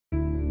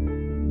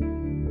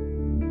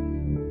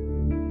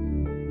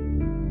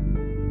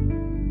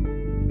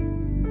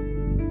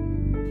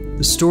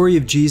The story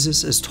of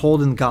Jesus, as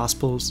told in the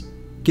Gospels,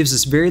 gives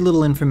us very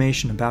little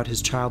information about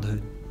his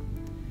childhood.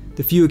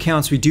 The few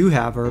accounts we do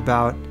have are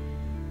about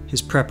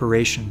his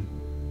preparation.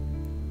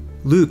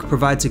 Luke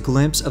provides a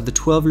glimpse of the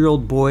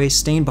 12-year-old boy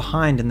staying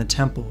behind in the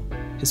temple,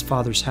 his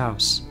father's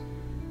house.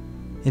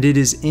 And it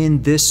is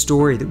in this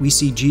story that we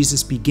see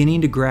Jesus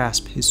beginning to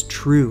grasp his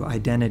true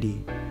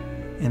identity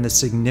and the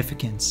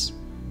significance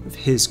of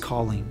his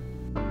calling.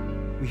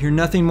 We hear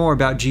nothing more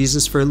about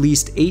Jesus for at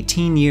least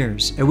 18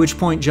 years, at which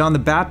point John the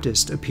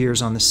Baptist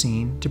appears on the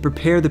scene to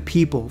prepare the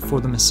people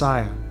for the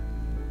Messiah.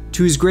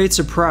 To his great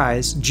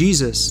surprise,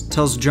 Jesus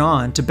tells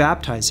John to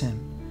baptize him,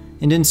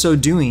 and in so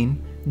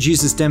doing,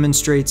 Jesus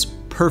demonstrates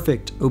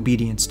perfect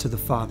obedience to the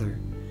Father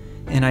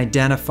and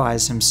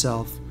identifies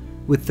himself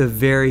with the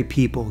very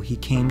people he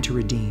came to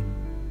redeem.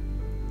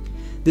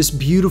 This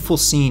beautiful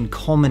scene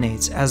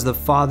culminates as the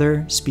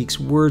Father speaks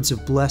words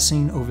of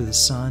blessing over the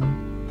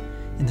Son,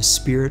 and the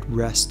Spirit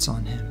rests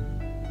on him.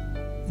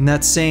 And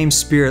that same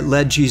Spirit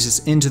led Jesus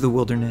into the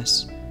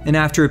wilderness, and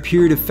after a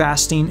period of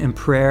fasting and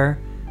prayer,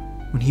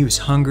 when he was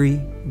hungry,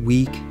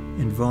 weak,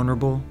 and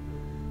vulnerable,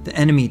 the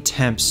enemy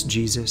tempts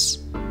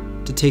Jesus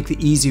to take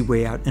the easy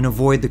way out and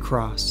avoid the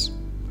cross.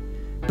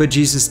 But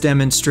Jesus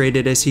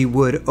demonstrated, as he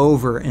would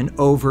over and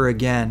over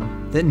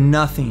again, that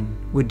nothing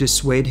would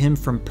dissuade him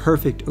from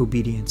perfect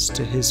obedience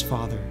to his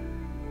Father.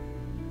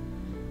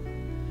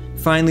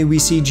 Finally, we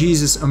see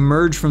Jesus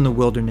emerge from the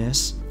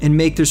wilderness and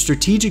make the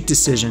strategic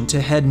decision to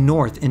head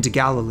north into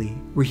Galilee,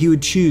 where he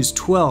would choose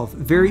 12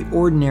 very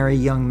ordinary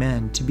young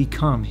men to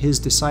become his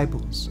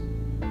disciples.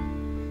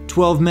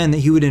 12 men that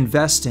he would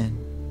invest in,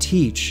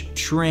 teach,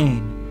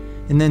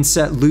 train, and then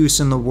set loose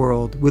in the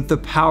world with the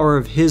power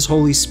of his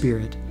Holy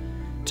Spirit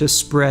to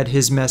spread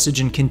his message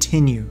and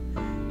continue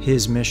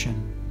his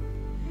mission.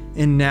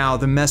 And now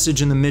the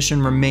message and the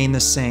mission remain the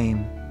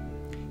same.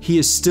 He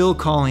is still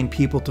calling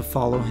people to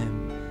follow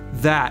him.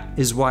 That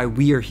is why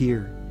we are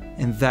here,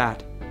 and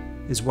that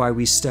is why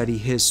we study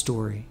his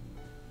story.